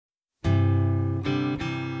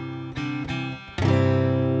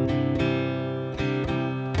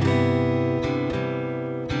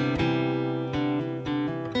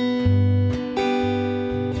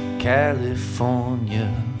California.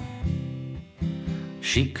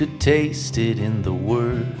 She could taste it in the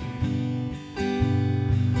word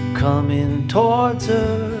coming towards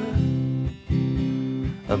her,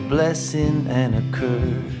 a blessing and a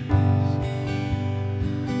curse.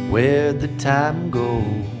 Where'd the time go?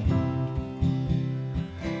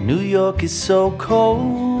 New York is so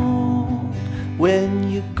cold. When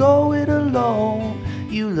you go it alone,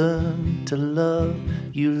 you learn to love,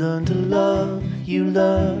 you learn to love, you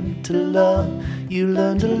learn to love, you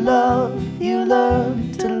learn to love, you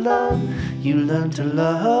learn to love, you learn to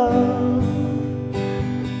love.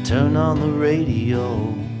 Turn on the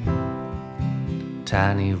radio,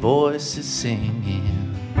 tiny voices singing.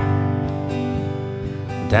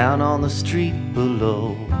 Down on the street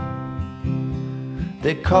below,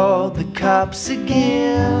 they called the cops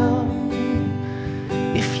again.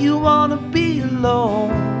 If you wanna be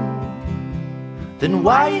alone, then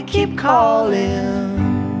why you keep calling?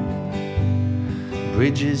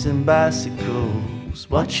 Bridges and bicycles,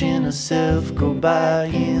 watching herself go by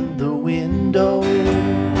in the window.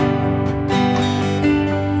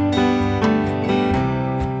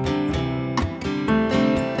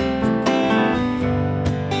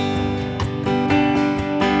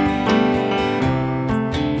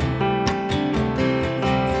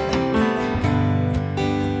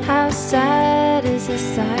 How sad is a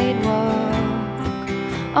sidewalk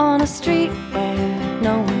on a street where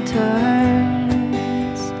no one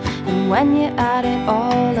turns? And when you add it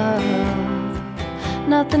all up,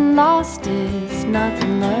 nothing lost is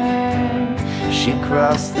nothing learned. She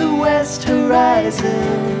crossed the west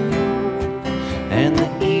horizon, and the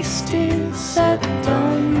east is set and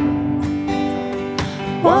done.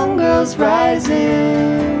 One girl's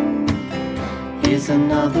rising, is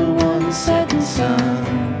another one setting sun.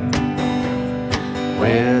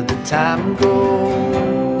 Where'd the time go?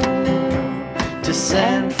 To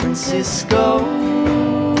San Francisco.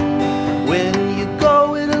 When you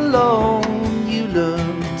go it alone, you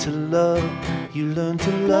learn to love, you learn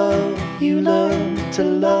to love, you learn to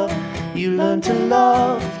love, you learn to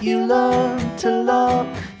love, you learn to love,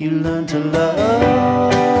 you learn to love.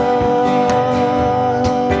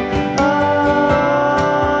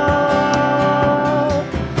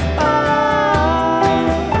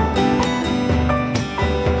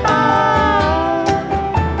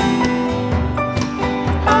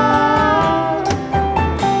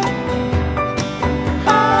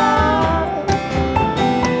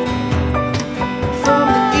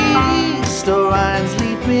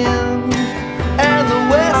 And the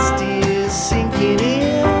west is sinking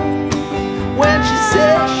in. When she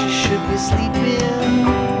said she should be sleeping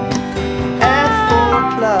at 4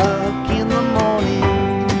 o'clock in the morning.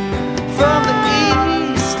 From the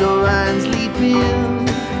east Orion's leaping,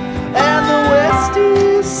 and the west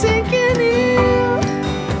is sinking in.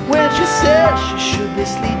 When she said she should be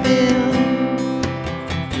sleeping,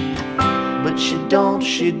 but she don't,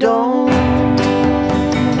 she don't.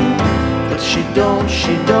 She don't,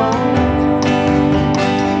 she don't.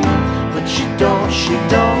 But she don't, she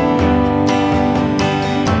don't.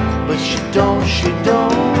 But she don't, she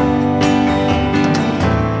don't.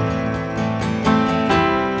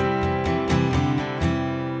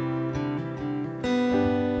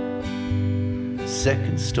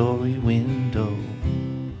 Second story window,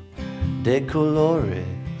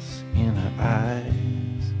 decolores in her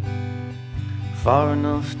eyes, far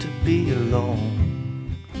enough to be alone,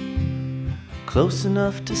 close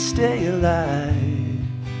enough to stay alive.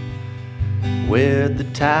 Where'd the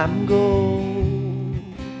time go?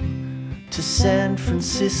 To San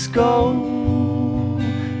Francisco.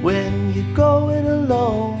 When you go it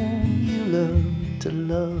alone, you learn to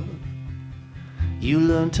love, you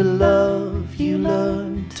learn to love, you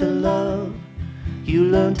learn to love, you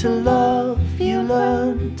learn to love, you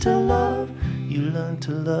learn to love, you learn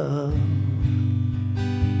to love.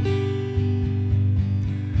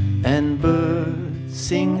 And birds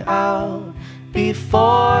sing out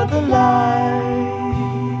before the light.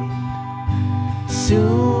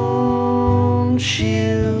 Soon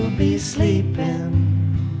she'll be sleeping.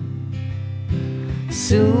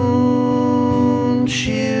 Soon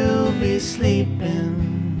she'll be sleeping.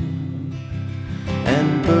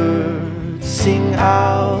 And birds sing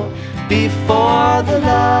out before the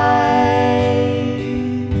light.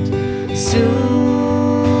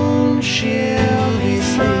 Soon she'll be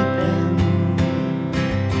sleeping.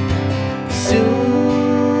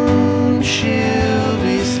 Soon she'll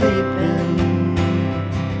be sleeping.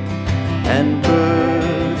 And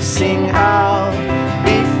birds sing out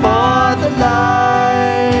before the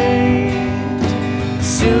light.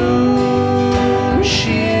 Soon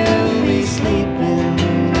she'll be sleeping.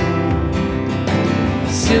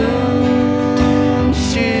 Soon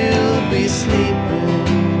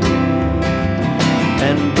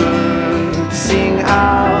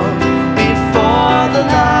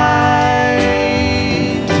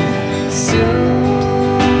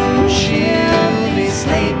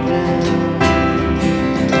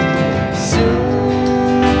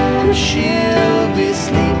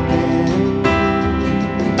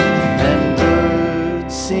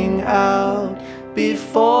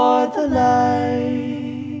before the light.